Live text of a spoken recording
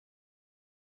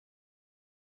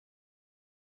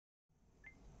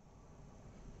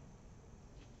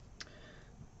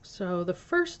So the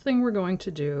first thing we're going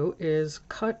to do is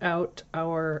cut out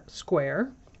our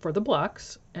square for the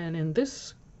blocks, and in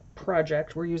this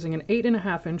project we're using an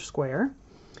 8.5-inch square.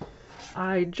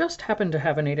 I just happen to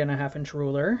have an 8.5-inch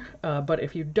ruler, but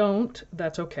if you don't,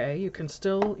 that's okay. You can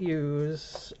still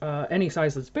use any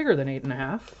size that's bigger than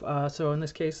 8.5. So in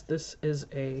this case, this is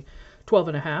a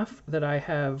 12.5 that I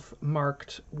have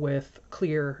marked with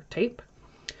clear tape.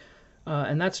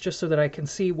 And that's just so that I can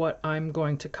see what I'm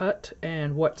going to cut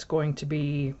and what's going to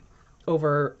be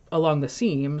over along the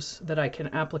seams that I can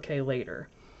applique later.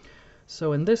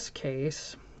 So in this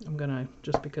case, I'm gonna,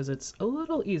 just because it's a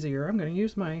little easier, I'm gonna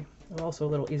use my, also a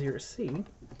little easier to see,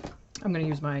 I'm gonna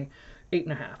use my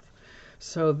 8.5.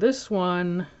 So this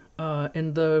one,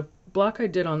 in the block I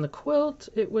did on the quilt,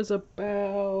 it was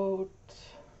about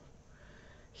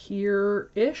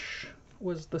here-ish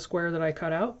was the square that I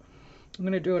cut out. I'm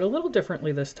going to do it a little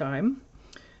differently this time,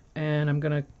 and I'm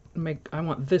going to make, I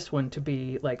want this one to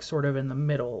be like sort of in the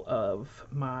middle of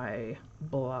my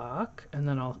block, and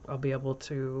then I'll be able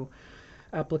to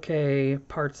applique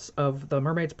parts of the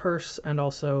mermaid's purse and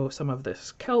also some of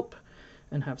this kelp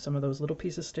and have some of those little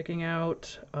pieces sticking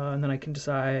out, and then I can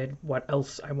decide what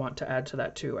else I want to add to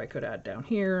that too. I could add down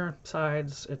here,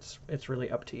 sides, it's really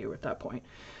up to you at that point.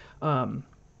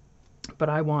 But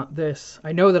I want this,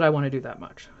 I know that I want to do that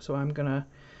much, so I'm gonna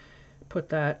put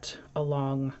that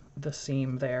along the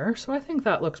seam there. So I think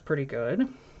that looks pretty good.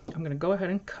 I'm gonna go ahead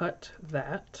and cut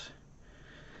that.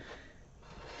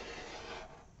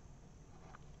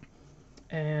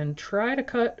 And try to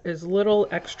cut as little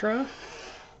extra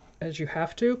as you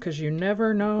have to, because you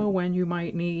never know when you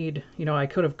might need, you know, I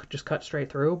could have just cut straight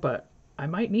through, but I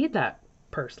might need that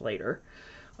purse later.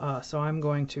 So I'm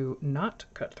going to not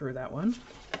cut through that one.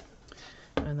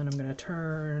 And then I'm going to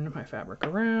turn my fabric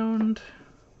around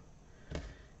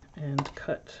and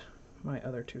cut my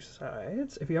other two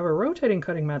sides. If you have a rotating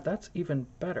cutting mat, that's even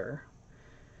better.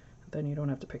 Then you don't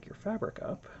have to pick your fabric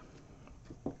up.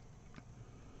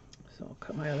 So I'll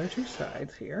cut my other two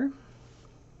sides here.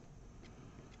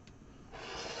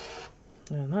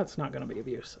 And that's not going to be of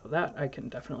use, so that I can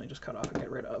definitely just cut off and get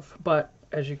rid of. But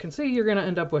as you can see, you're going to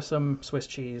end up with some Swiss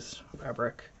cheese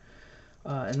fabric.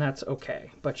 And that's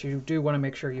okay, but you do want to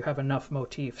make sure you have enough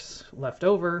motifs left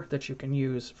over that you can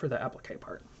use for the applique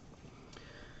part.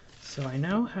 So I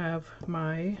now have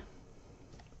my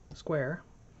square.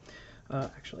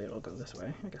 Actually, it'll go this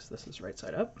way. I guess this is right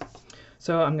side up.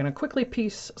 So I'm going to quickly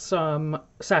piece some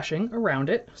sashing around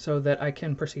it so that I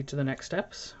can proceed to the next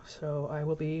steps. So I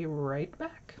will be right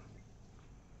back.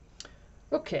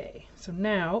 Okay, so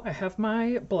now I have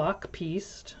my block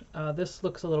pieced. This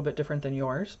looks a little bit different than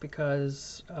yours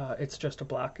because it's just a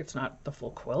block, it's not the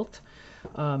full quilt.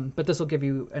 But this will give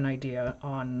you an idea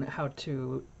on how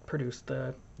to produce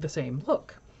the same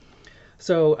look.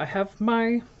 So I have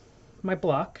my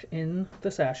block in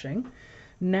the sashing.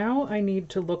 Now I need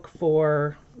to look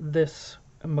for this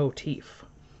motif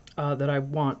that I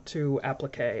want to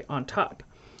applique on top.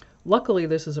 Luckily,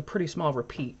 this is a pretty small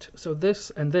repeat. So this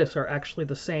and this are actually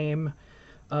the same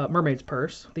mermaid's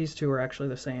purse. These two are actually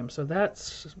the same. So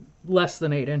that's less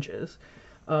than 8 inches.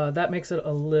 That makes it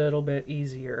a little bit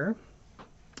easier.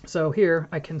 So here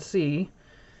I can see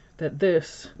that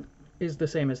this is the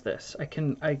same as this.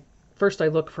 First I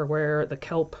look for where the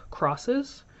kelp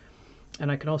crosses,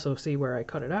 and I can also see where I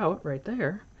cut it out right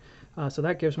there. So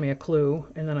that gives me a clue,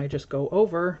 and then I just go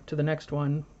over to the next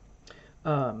one.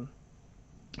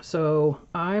 So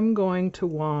I'm going to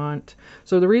want,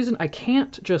 so the reason I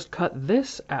can't just cut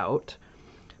this out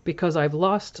because I've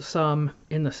lost some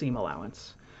in the seam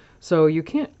allowance. So you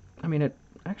can't, I mean, it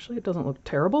doesn't look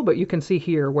terrible, but you can see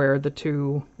here where the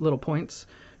two little points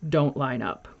don't line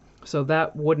up. So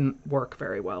that wouldn't work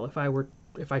very well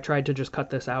if I tried to just cut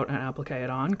this out and applique it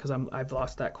on, because I've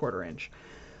lost that 1/4 inch.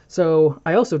 So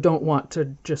I also don't want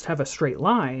to just have a straight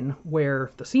line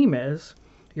where the seam is.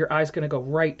 Your eye's going to go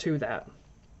right to that,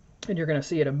 and you're going to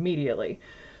see it immediately.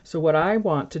 So what I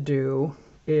want to do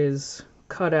is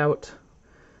cut out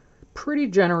pretty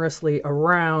generously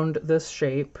around this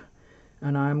shape,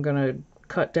 and I'm going to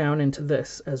cut down into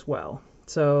this as well.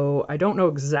 So I don't know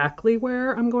exactly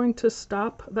where I'm going to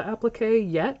stop the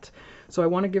applique yet, so I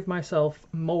want to give myself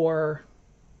more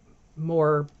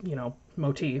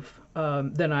motif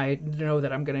than I know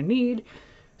that I'm going to need,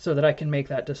 so that I can make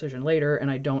that decision later and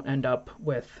I don't end up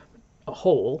with a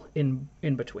hole in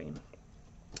between.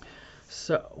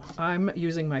 So I'm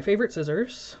using my favorite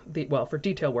scissors, well, for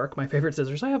detail work, my favorite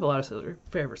scissors. I have a lot of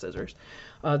favorite scissors.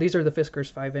 These are the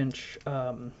Fiskars 5-inch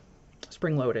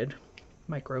spring-loaded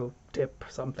micro tip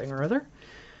something or other.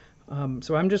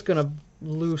 So I'm just going to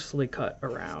loosely cut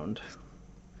around.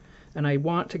 And I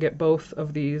want to get both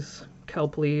of these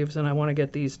kelp leaves, and I want to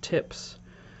get these tips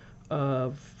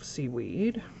of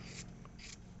seaweed.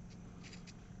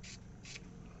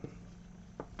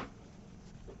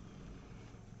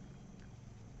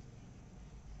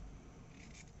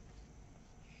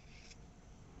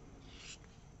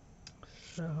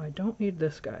 So I don't need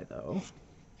this guy though.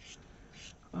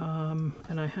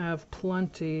 And I have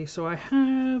plenty, so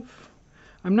I'm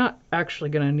not actually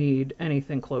going to need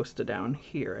anything close to down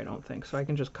here, I don't think, so I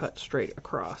can just cut straight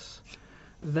across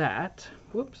that.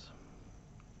 Whoops.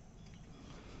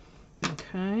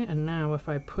 Okay, and now if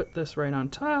I put this right on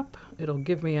top, it'll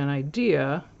give me an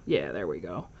idea, yeah, there we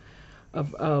go,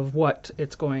 of what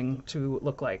it's going to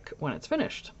look like when it's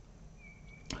finished.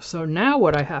 So now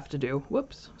what I have to do,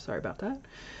 whoops, sorry about that,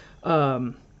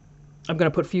 I'm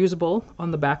going to put fusible on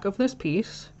the back of this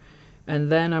piece,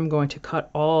 and then I'm going to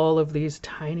cut all of these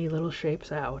tiny little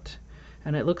shapes out.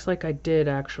 And it looks like I did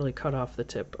actually cut off the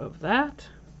tip of that,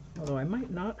 although I might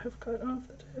not have cut off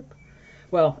the tip.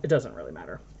 Well, it doesn't really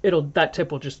matter. That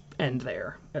tip will just end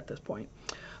there at this point.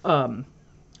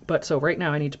 But so right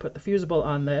now I need to put the fusible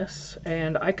on this,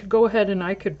 and I could go ahead and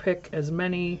I could pick as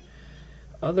many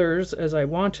others as I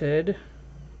wanted.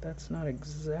 That's not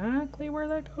exactly where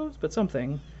that goes, but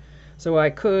something. So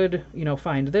I could, you know,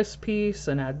 find this piece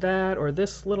and add that, or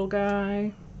this little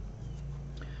guy.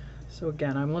 So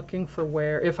again, I'm looking for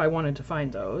where, if I wanted to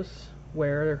find those,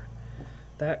 where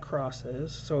that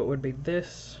crosses. So it would be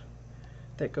this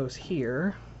that goes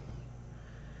here.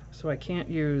 So I can't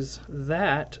use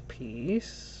that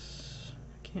piece.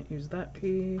 Can't use that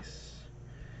piece.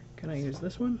 Can I use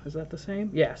this one? Is that the same?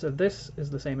 Yeah, so this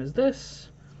is the same as this.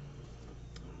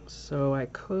 So I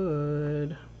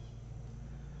could,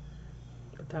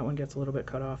 but that one gets a little bit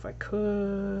cut off. I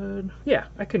could, yeah,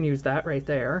 I can use that right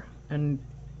there and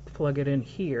plug it in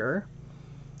here.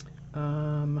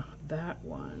 That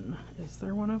one, is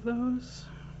there one of those?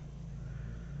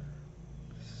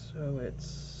 So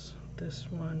it's this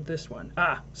one, this one.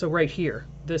 Ah, so right here,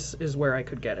 this is where I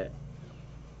could get it.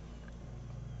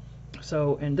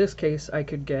 So in this case, I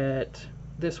could get,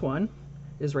 this one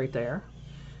is right there,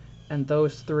 and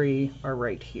those three are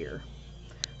right here.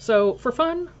 So for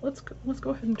fun, let's go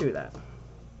ahead and do that.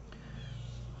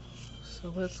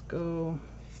 So let's go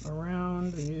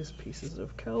around these pieces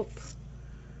of kelp.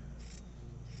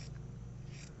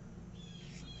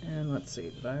 And let's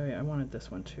see, I wanted this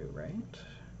one too, right?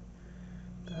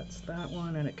 That's that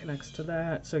one, and it connects to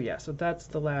that. So yeah, so that's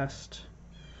the last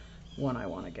one I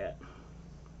want to get.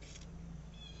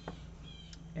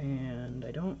 And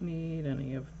I don't need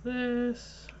any of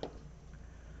this.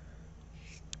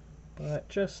 But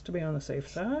just to be on the safe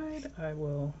side, I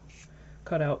will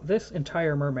cut out this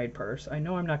entire mermaid purse. I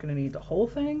know I'm not going to need the whole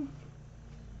thing,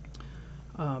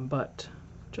 but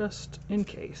just in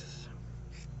case.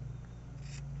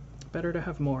 Better to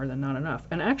have more than not enough.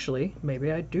 And actually,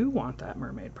 maybe I do want that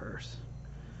mermaid purse,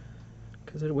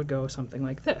 because it would go something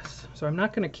like this. So I'm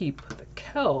not going to keep the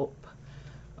kelp,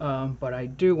 but I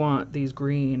do want these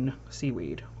green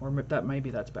seaweed, or that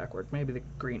maybe that's backward. Maybe the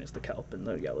green is the kelp and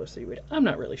the yellow seaweed. I'm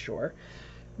not really sure.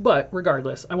 But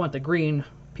regardless, I want the green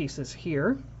pieces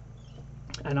here.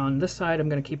 And on this side, I'm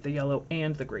going to keep the yellow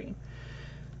and the green.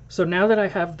 So now that I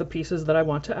have the pieces that I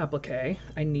want to applique,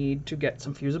 I need to get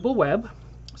some fusible web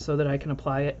so that I can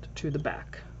apply it to the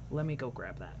back. Let me go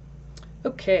grab that.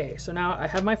 Okay, so now I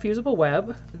have my fusible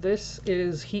web. This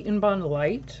is Heat and Bond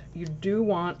Light. You do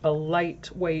want a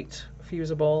lightweight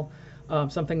fusible,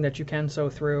 something that you can sew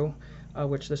through,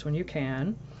 which this one you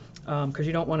can, because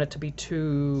you don't want it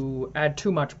to add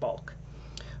too much bulk.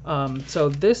 So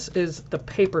this is the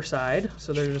paper side.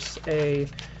 So there's a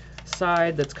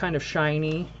side that's kind of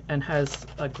shiny and has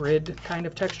a grid kind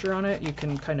of texture on it. You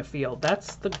can kind of feel.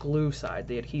 That's the glue side,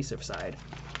 the adhesive side.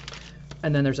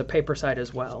 And then there's a paper side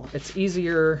as well. It's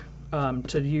easier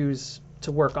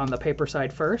to work on the paper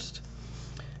side first.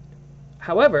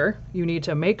 However, you need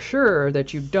to make sure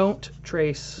that you don't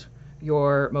trace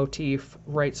your motif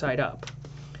right side up,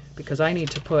 because I need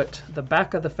to put the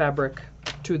back of the fabric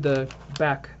to the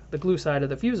glue side of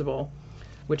the fusible,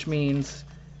 which means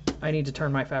I need to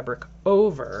turn my fabric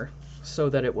over so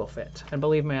that it will fit. And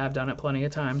believe me, I've done it plenty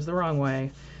of times the wrong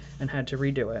way and had to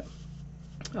redo it.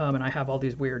 And I have all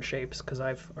these weird shapes because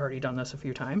I've already done this a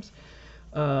few times.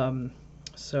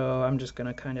 So I'm just going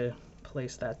to kind of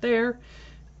place that there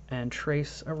and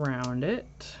trace around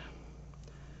it.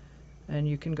 And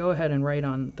you can go ahead and write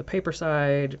on the paper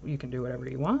side. You can do whatever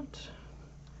you want.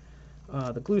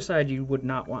 The glue side you would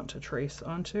not want to trace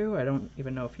onto. I don't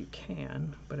even know if you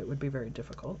can, but it would be very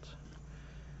difficult.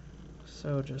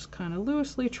 So just kind of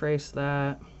loosely trace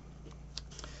that.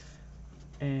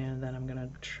 And then I'm gonna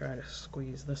try to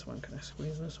squeeze this one. Can I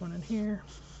squeeze this one in here?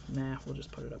 Nah, we'll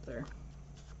just put it up there.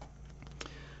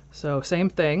 So same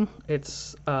thing,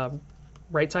 it's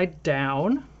right side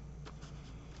down.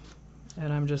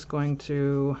 And I'm just going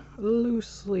to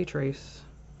loosely trace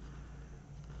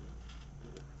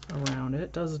around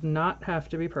it. Does not have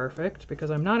to be perfect because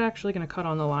I'm not actually going to cut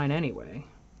on the line anyway.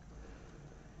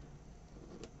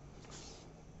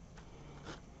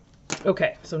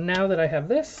 Okay, so now that I have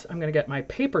this, I'm going to get my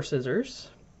paper scissors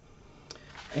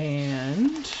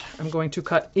and I'm going to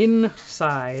cut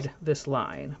inside this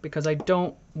line because I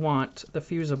don't want the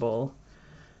fusible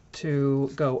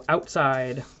to go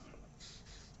outside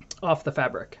off the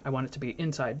fabric. I want it to be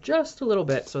inside just a little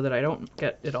bit so that I don't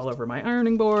get it all over my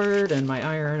ironing board and my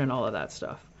iron and all of that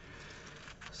stuff.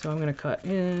 So I'm going to cut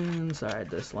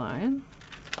inside this line.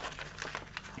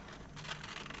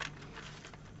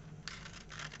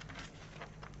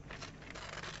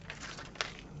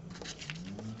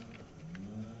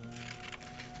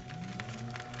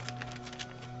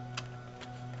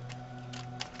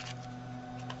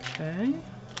 Okay.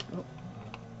 Oh,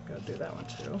 gotta do that one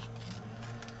too.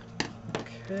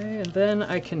 Okay, and then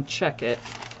I can check it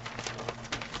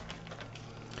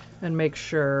and make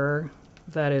sure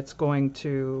that it's going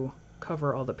to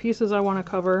cover all the pieces I want to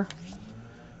cover.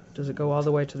 Does it go all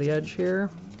the way to the edge here?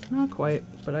 Not quite,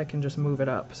 but I can just move it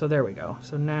up. So there we go.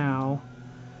 So now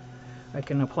I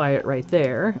can apply it right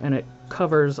there and it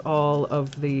covers all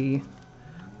of the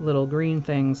little green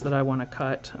things that I want to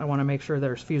cut. I want to make sure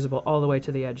there's fusible all the way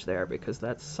to the edge there because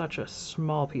that's such a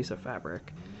small piece of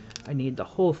fabric. I need the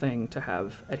whole thing to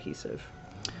have adhesive.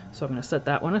 So I'm going to set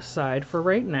that one aside for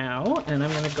right now, and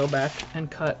I'm going to go back and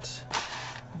cut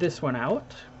this one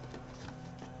out.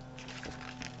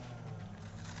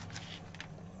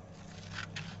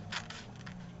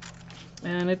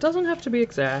 And it doesn't have to be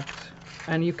exact,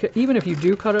 and you can, even if you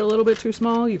do cut it a little bit too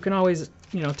small, you can always,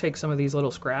 you know, take some of these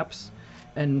little scraps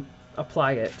and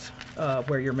apply it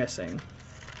where you're missing,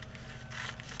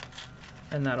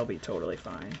 and that'll be totally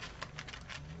fine.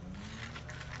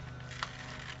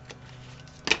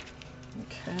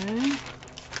 Okay,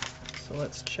 so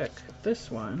let's check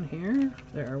this one here.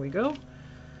 There we go.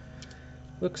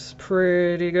 Looks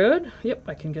pretty good. Yep,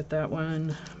 I can get that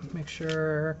one. Make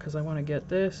sure, because I want to get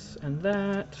this and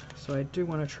that. So I do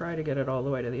want to try to get it all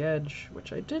the way to the edge,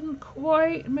 which I didn't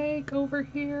quite make over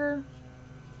here.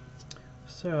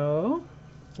 So,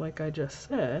 like I just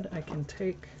said, I can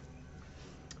take,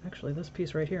 actually this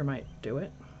piece right here might do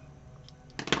it.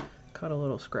 Cut a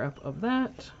little scrap of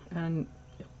that, and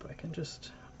yep, I can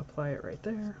just apply it right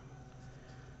there.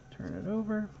 Turn it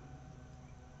over.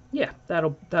 Yeah,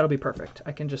 that'll be perfect.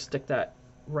 I can just stick that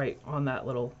right on that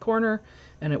little corner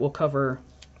and it will cover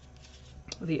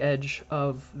the edge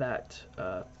of that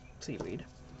seaweed.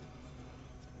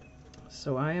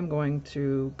 So I am going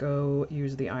to go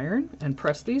use the iron and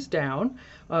press these down.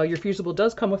 Your fusible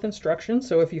does come with instructions,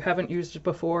 so if you haven't used it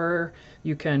before,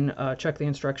 you can check the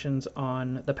instructions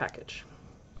on the package.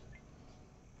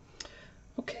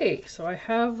 Okay, so I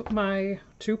have my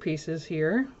two pieces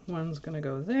here. One's going to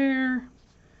go there.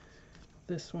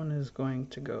 This one is going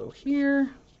to go here.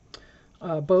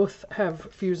 Both have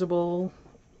fusible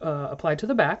applied to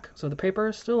the back, so the paper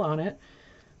is still on it.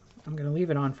 I'm going to leave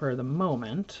it on for the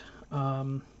moment,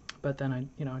 but then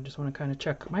I just want to kind of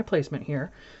check my placement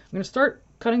here. I'm going to start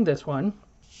cutting this one.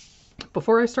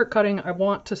 Before I start cutting, I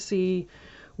want to see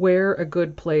where a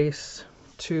good place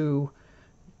to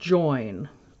join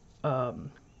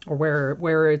or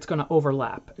where it's going to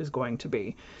overlap is going to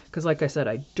be. Because like I said,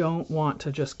 I don't want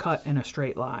to just cut in a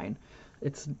straight line.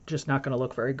 It's just not going to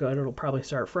look very good. It'll probably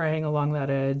start fraying along that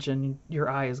edge and your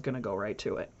eye is going to go right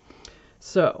to it.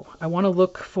 So I want to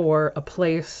look for a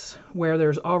place where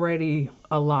there's already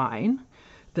a line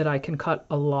that I can cut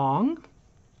along.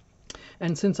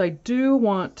 And since I do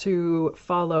want to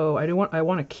follow, I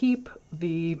want to keep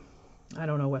the, I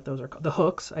don't know what those are called, the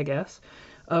hooks, I guess,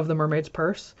 of the mermaid's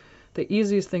purse. The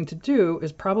easiest thing to do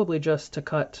is probably just to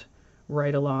cut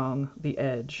right along the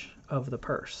edge of the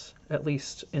purse, at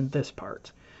least in this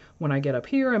part. When I get up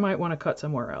here, I might want to cut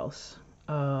somewhere else.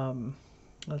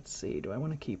 Let's see, do I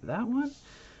want to keep that one?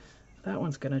 That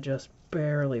one's going to just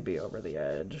barely be over the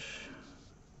edge.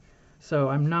 So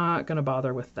I'm not going to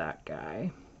bother with that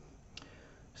guy.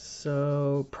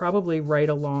 So probably right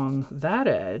along that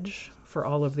edge for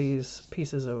all of these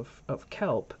pieces of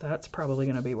kelp, that's probably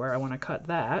going to be where I want to cut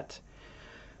that,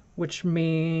 which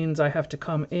means I have to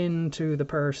come into the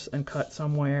purse and cut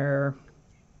somewhere,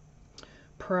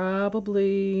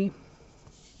 probably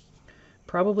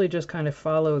just kind of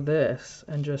follow this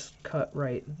and just cut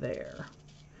right there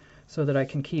so that I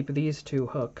can keep these two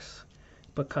hooks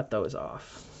but cut those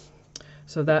off.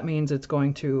 So that means it's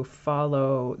going to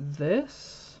follow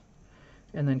this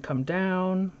and then come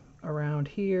down around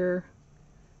here.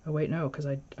 Oh wait, no, because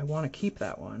I want to keep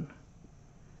that one.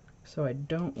 So I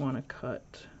don't want to cut.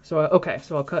 So, okay,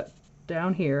 so I'll cut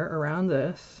down here around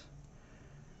this.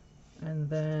 And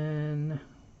then,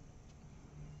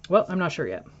 well, I'm not sure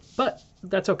yet, but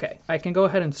that's okay. I can go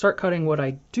ahead and start cutting what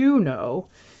I do know.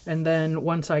 And then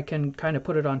once I can kind of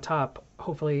put it on top,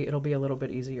 hopefully it'll be a little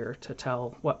bit easier to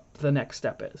tell what the next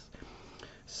step is.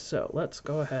 So let's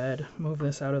go ahead, move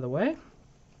this out of the way,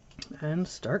 and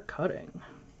start cutting.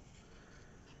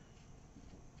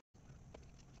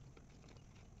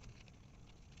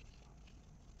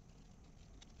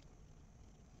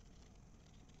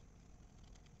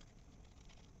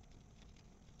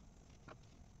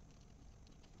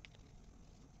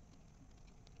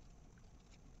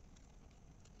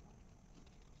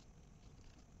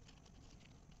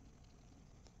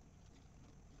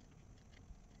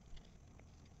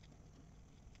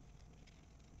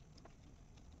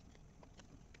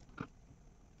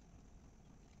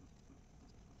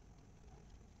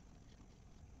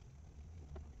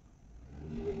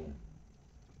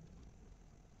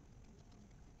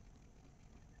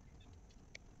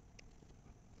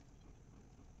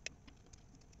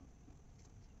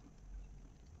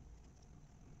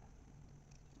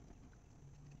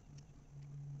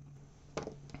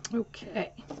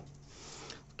 Okay,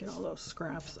 get all those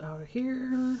scraps out of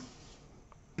here.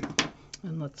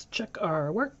 And let's check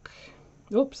our work.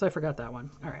 Oops, I forgot that one.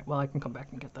 All right, well, I can come back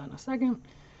and get that in a second.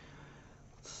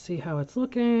 Let's see how it's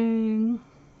looking.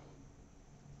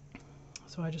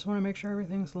 So I just want to make sure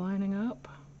everything's lining up.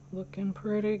 Looking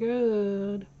pretty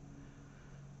good.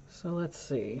 So let's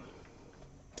see.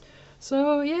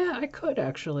 So yeah, I could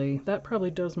actually. That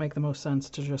probably does make the most sense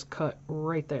to just cut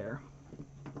right there.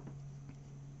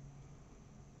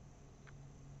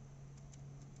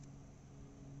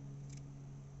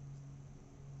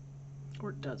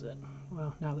 Or does it?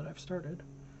 Well, now that I've started.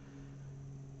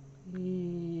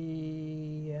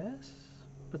 Yes,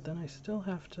 but then I still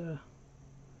have to...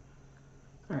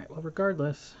 All right, well,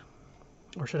 regardless,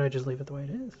 or should I just leave it the way it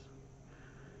is?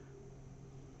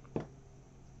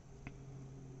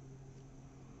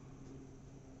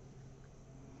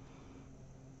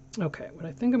 Okay, what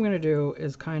I think I'm going to do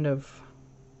is kind of,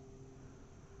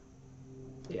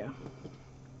 yeah, I'm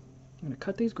going to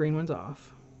cut these green ones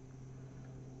off.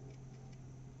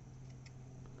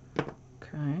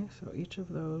 Okay, so each of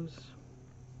those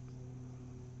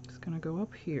is going to go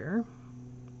up here.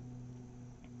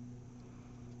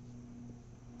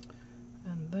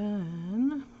 And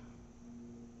then,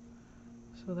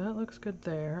 so that looks good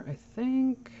there. I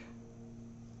think,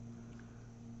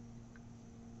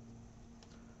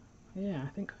 yeah, I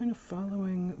think kind of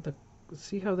following the,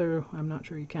 see how they're, I'm not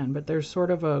sure you can, but there's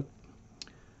sort of a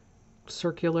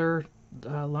circular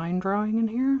line drawing in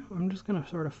here. I'm just going to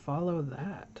sort of follow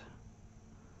that.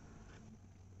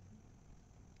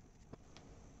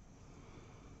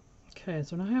 Okay,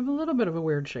 so now I have a little bit of a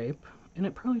weird shape, and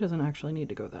it probably doesn't actually need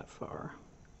to go that far.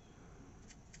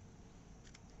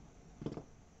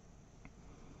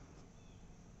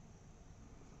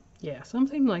 Yeah,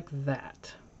 something like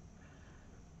that.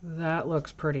 That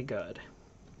looks pretty good.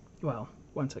 Well,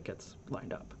 once it gets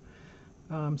lined up.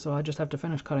 So I just have to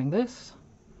finish cutting this,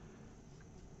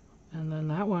 and then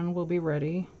that one will be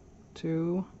ready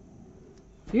to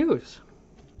fuse.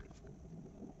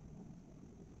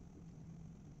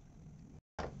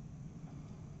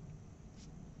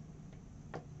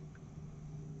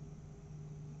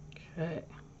 Okay,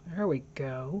 there we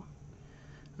go.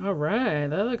 All right,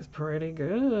 that looks pretty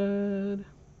good.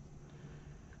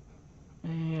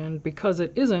 And because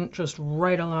it isn't just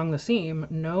right along the seam,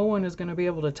 no one is going to be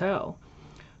able to tell.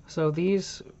 So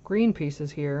these green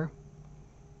pieces here,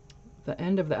 the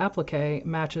end of the applique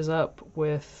matches up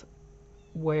with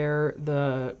where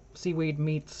the seaweed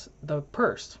meets the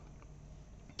purse,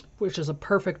 which is a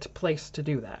perfect place to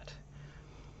do that.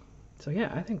 So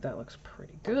yeah, I think that looks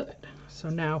pretty good. So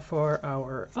now for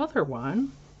our other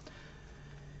one,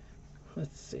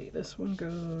 let's see, this one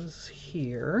goes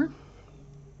here.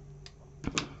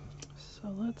 So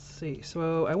let's see.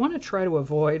 So I want to try to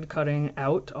avoid cutting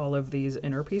out all of these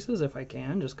inner pieces if I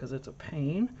can, just because it's a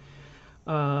pain.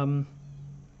 So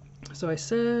I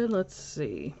said, let's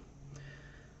see.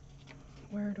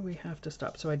 Where do we have to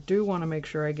stop? So I do want to make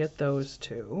sure I get those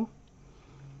two.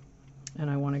 And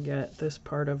I want to get this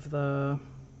part of the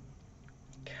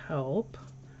kelp.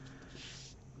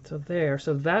 So there.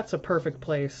 So that's a perfect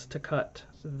place to cut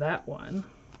that one.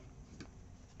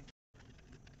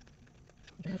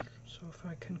 So if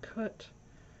I can cut,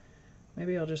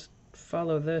 maybe I'll just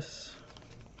follow this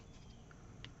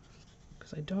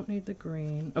because I don't need the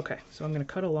green. Okay, so I'm going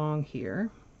to cut along here.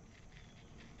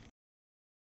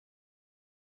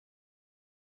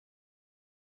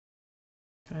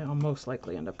 I'll most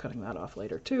likely end up cutting that off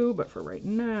later too, but for right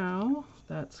now,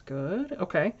 that's good.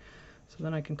 Okay, so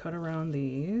then I can cut around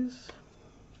these.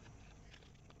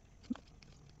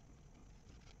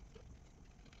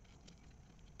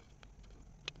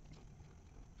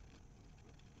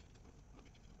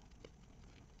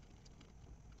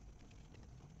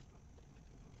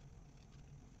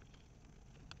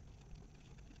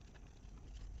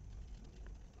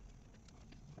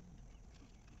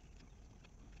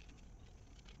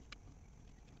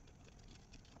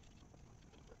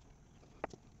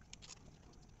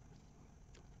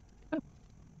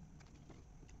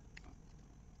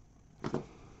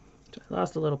 I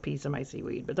lost a little piece of my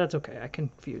seaweed, but that's okay. I can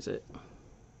fuse it.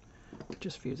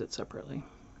 Just fuse it separately.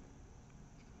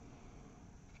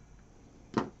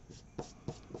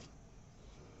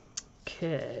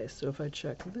 Okay, so if I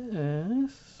check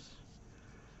this.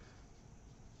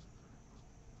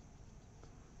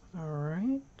 All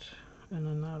right, and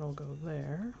then that'll go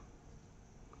there.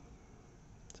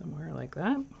 Somewhere like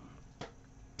that.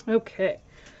 Okay,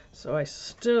 so I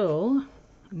still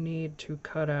need to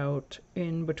cut out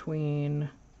in between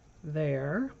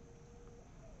there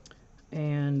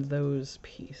and those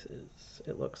pieces,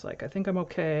 it looks like. I think I'm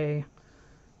okay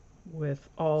with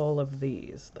all of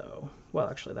these though. Well,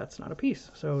 actually that's not a piece,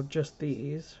 so just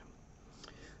these.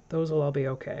 Those will all be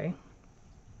okay.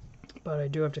 But I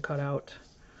do have to cut out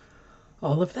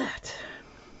all of that.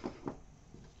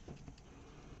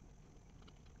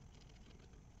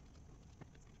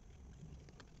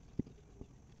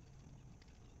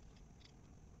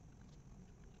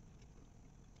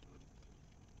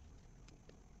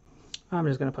 I'm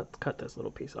just going to cut this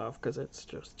little piece off because it's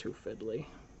just too fiddly.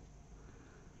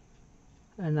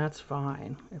 And that's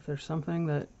fine. If there's something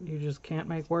that you just can't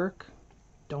make work,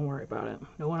 don't worry about it.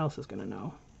 No one else is going to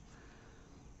know.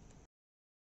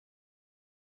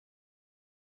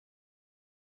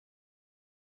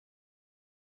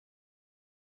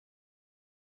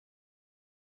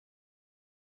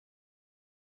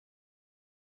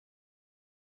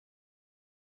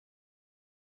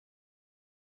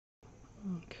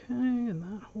 Okay, and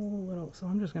that whole little, so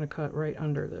I'm just going to cut right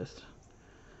under this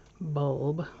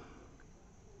bulb.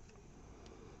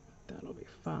 That'll be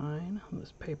fine.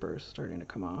 This paper is starting to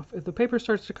come off. If the paper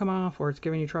starts to come off or it's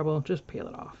giving you trouble, just peel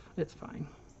it off. It's fine.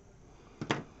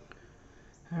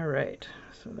 All right,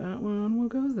 so that one will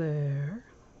go there.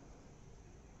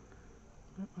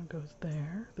 That one goes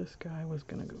there. This guy was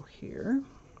going to go here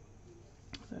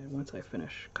once I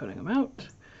finish cutting them out.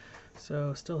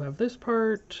 So still have this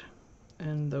part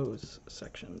and those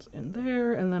sections in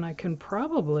there, and then I can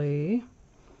probably,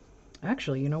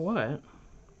 actually, you know what?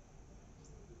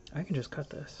 I can just cut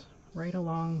this right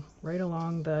along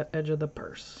the edge of the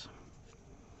purse.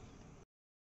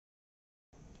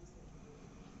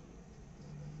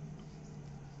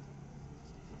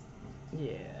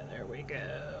 Yeah, there we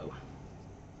go.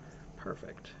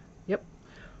 Perfect. Yep.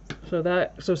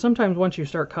 So sometimes once you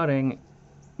start cutting,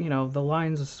 you know,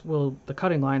 the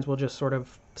cutting lines will just sort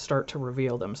of start to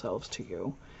reveal themselves to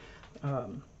you.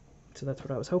 So that's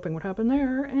what I was hoping would happen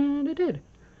there, and it did.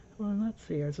 Well, let's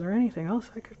see, is there anything else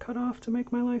I could cut off to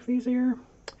make my life easier?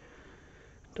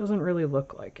 Doesn't really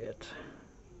look like it.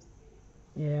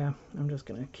 Yeah, I'm just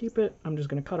gonna keep it. I'm just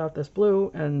gonna cut out this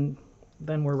blue, and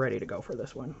then we're ready to go for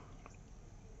this one.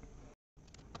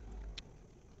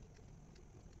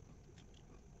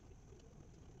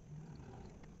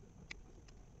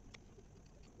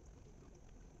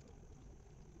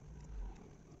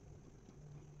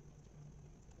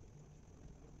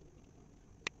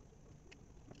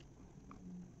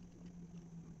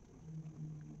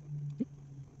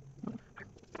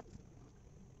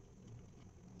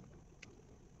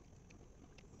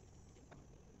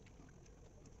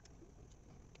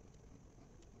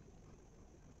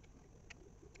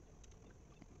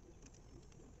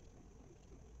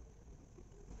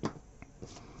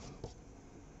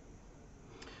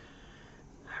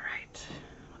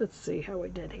 Let's see how we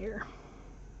did here.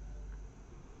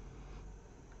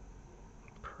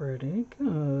 Pretty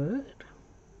good.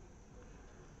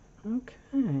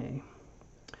 Okay.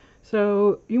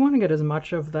 So you want to get as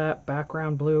much of that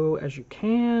background blue as you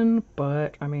can,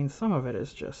 but I mean, some of it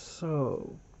is just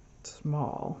so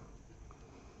small.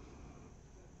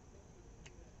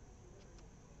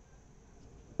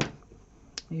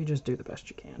 You just do the best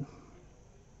you can.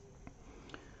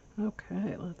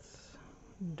 Okay, let's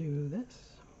do this.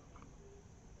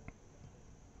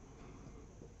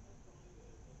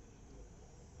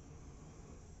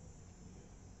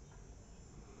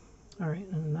 All right,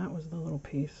 and that was the little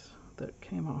piece that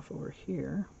came off over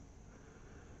here.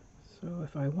 So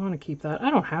if I want to keep that,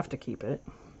 I don't have to keep it.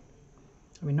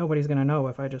 I mean, nobody's going to know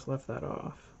if I just left that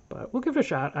off, but we'll give it a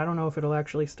shot. I don't know if it'll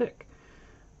actually stick,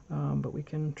 but we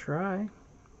can try.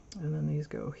 And then these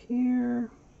go here,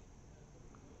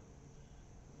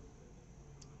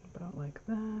 about like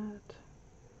that.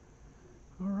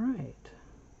 All right.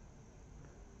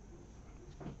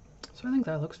 So I think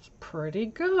that looks pretty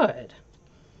good.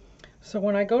 So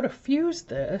when I go to fuse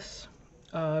this,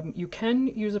 you can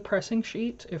use a pressing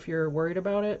sheet if you're worried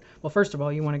about it. Well, first of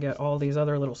all, you want to get all these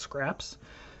other little scraps.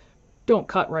 Don't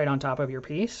cut right on top of your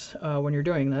piece when you're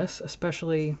doing this,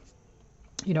 especially,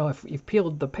 you know, if you've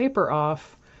peeled the paper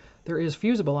off, there is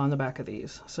fusible on the back of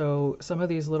these. So some of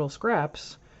these little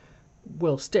scraps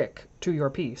will stick to your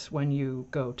piece when you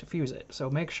go to fuse it. So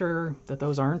make sure that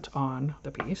those aren't on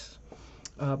the piece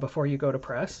before you go to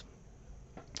press.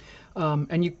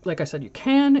 And you, like I said, you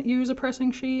can use a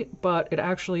pressing sheet, but it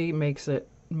actually makes it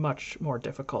much more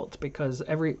difficult because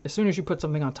as soon as you put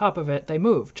something on top of it, they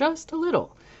move just a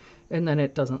little, and then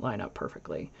it doesn't line up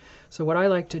perfectly. So what I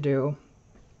like to do,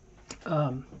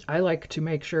 I like to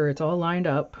make sure it's all lined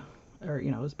up, or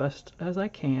you know, as best as I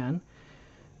can.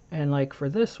 And like for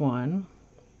this one,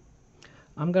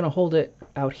 I'm going to hold it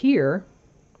out here,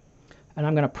 and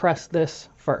I'm going to press this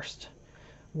first,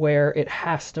 where it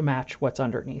has to match what's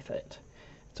underneath it.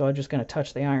 So I'm just going to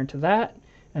touch the iron to that,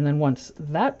 and then once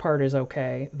that part is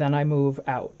okay, then I move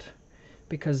out.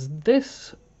 Because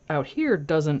this out here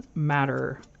doesn't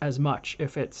matter as much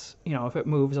if it's, you know, if it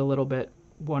moves a little bit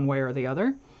one way or the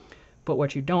other. But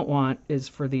what you don't want is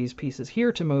for these pieces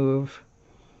here to move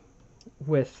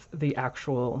with the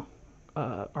actual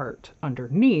art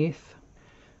underneath,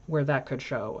 where that could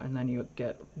show, and then you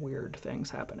get weird things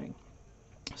happening.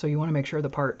 So you want to make sure the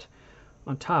part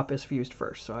on top is fused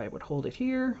first. So I would hold it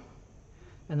here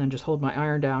and then just hold my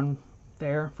iron down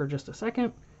there for just a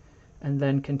second and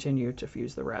then continue to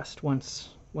fuse the rest once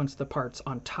the parts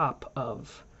on top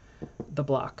of the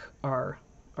block are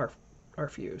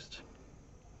fused.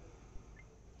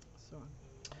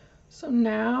 So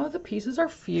now the pieces are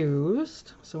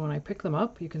fused. So when I pick them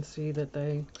up, you can see that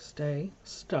they stay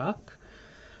stuck.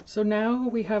 So now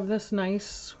we have this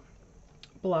nice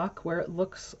block where it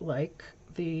looks like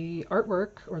the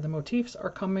artwork or the motifs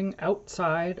are coming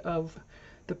outside of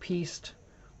the pieced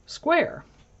square,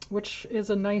 which is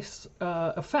a nice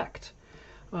effect.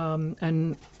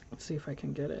 And let's see if I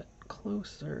can get it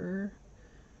closer.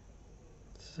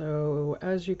 So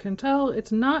as you can tell,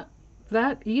 it's not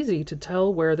that easy to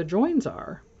tell where the joins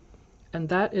are, and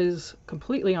that is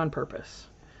completely on purpose.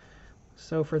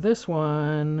 So for this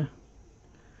one,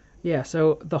 yeah,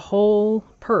 so the whole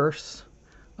purse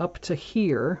up to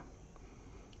here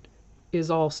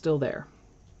is all still there.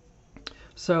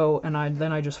 So, and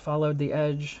then I just followed the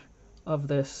edge of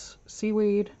this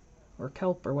seaweed or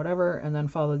kelp or whatever, and then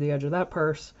followed the edge of that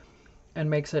purse, and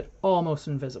makes it almost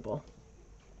invisible.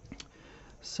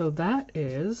 So that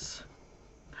is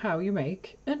how you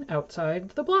make an outside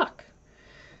the block.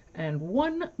 And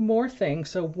one more thing,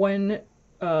 so when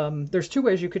there's two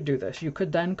ways you could do this. You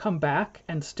could then come back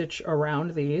and stitch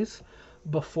around these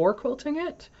before quilting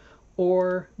it,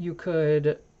 or you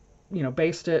could, you know,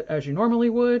 baste it as you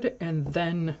normally would, and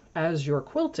then as you're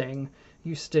quilting,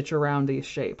 you stitch around these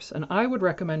shapes. And I would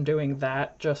recommend doing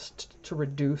that just to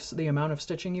reduce the amount of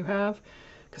stitching you have,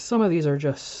 because some of these are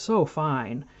just so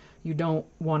fine. You don't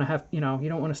want to have, you know, you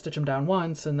don't want to stitch them down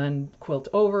once and then quilt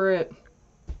over it,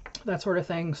 that sort of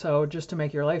thing. So just to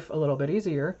make your life a little bit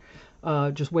easier,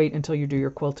 just wait until you do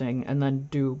your quilting and then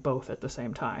do both at the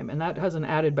same time. And that has an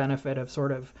added benefit of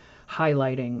sort of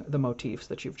highlighting the motifs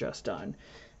that you've just done.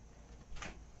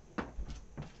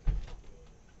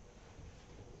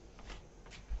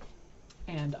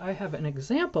 And I have an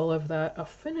example of that, a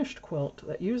finished quilt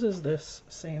that uses this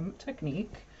same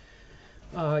technique,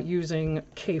 using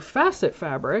K-facet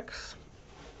fabrics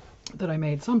that I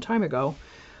made some time ago.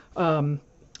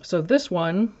 So this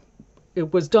one,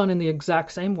 it was done in the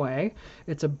exact same way.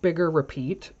 It's a bigger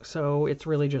repeat, so it's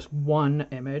really just one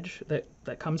image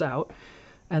that comes out.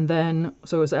 And then,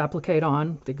 so it was appliqued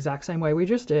on the exact same way we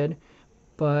just did,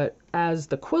 but as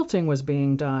the quilting was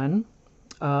being done,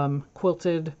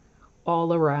 quilted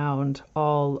all around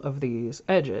all of these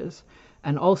edges,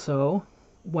 and also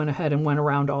went ahead and went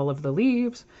around all of the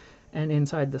leaves and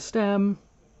inside the stem,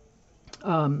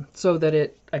 so that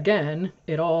it, again,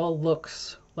 it all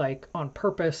looks like on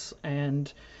purpose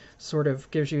and sort of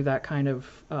gives you that kind of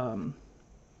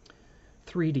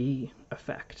 3D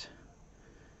effect.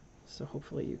 So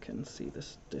hopefully you can see the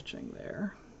stitching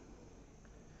there.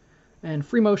 And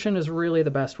free motion is really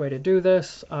the best way to do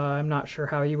this. I'm not sure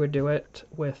how you would do it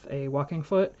with a walking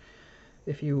foot.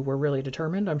 If you were really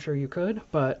determined, I'm sure you could,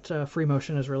 but free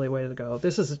motion is really the way to go.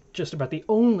 This is just about the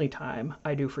only time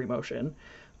I do free motion,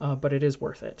 but it is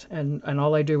worth it. And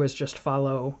all I do is just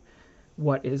follow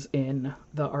what is in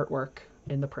the artwork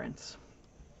in the prints.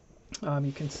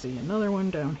 You can see another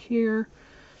one down here.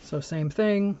 So same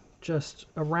thing, just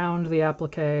around the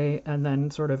applique and then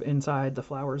sort of inside the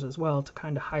flowers as well to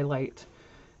kind of highlight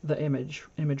the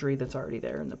imagery that's already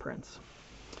there in the prints.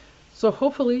 So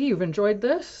hopefully you've enjoyed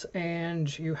this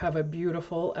and you have a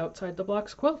beautiful Outside the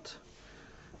Blocks quilt.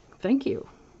 Thank you.